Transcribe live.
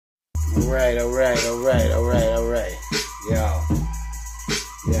Alright. Yo.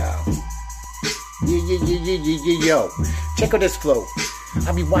 Check out this flow.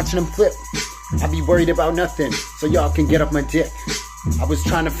 I be watching them flip. I be worried about nothing, so y'all can get off my dick. I was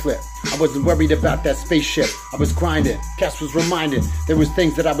trying to flip. I wasn't worried about that spaceship. I was grinding. Cass was reminded there was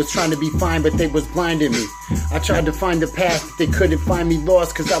things that I was trying to be fine, but they was blinding me. I tried to find the path, but they couldn't find me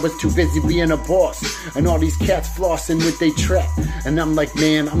lost, cause I was too busy being a boss. And all these cats flossing with they trap. And I'm like,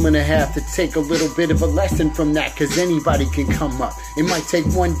 man, I'm gonna have to take a little bit of a lesson from that, cause anybody can come up. It might take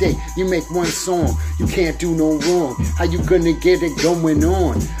one day, you make one song, you can't do no wrong. How you gonna get it going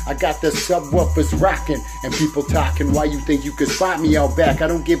on? I got the subwoofers rocking and people talking. Why you think you could spot me out back? I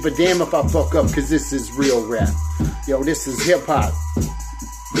don't give a damn if I fuck up, cause this is real rap. Yo, this is hip hop.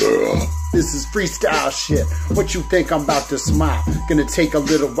 This is freestyle shit. What you think I'm about to smile? Gonna take a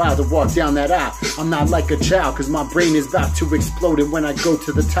little while to walk down that aisle. I'm not like a child, cause my brain is about to explode. And when I go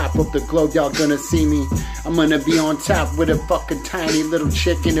to the top of the globe, y'all gonna see me. I'm gonna be on top with a fucking tiny little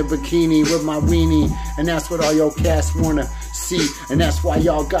chick in a bikini with my weenie. And that's what all your cats wanna see. And that's why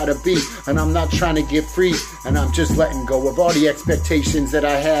y'all gotta be. And I'm not trying to get free. And I'm just letting go of all the expectations that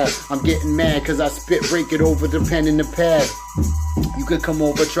I have. I'm getting mad cause I spit break it over the pen and the pad. You could come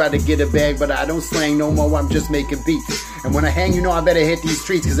over, try to get a bag, but I don't slang no more, I'm just making beats. And when I hang, you know I better hit these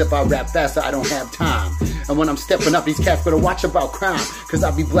streets, cause if I rap faster, I don't have time. And when I'm stepping up, these cats better watch about crime, cause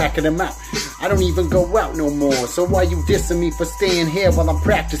I be blacking them out. I don't even go out no more, so why you dissing me for staying here while I'm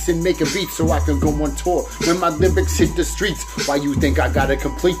practicing making beats so I can go on tour? When my lyrics hit the streets, why you think I gotta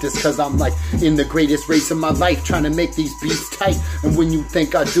complete this? Cause I'm like in the greatest race of my life, trying to make these beats tight. And when you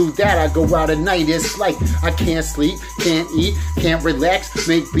think I do that, I go out at night. It's like I can't sleep, can't eat, can't relax,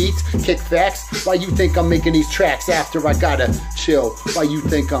 make beats, kick facts. Why you think I'm making these tracks after I gotta chill? Why you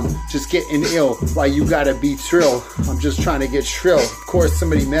think I'm just getting ill? Why you gotta be trill? I'm just trying to get shrill. Of course,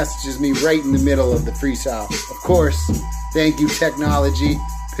 somebody messages me right in the middle of the freestyle. Of course. Thank you, technology.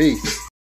 Peace.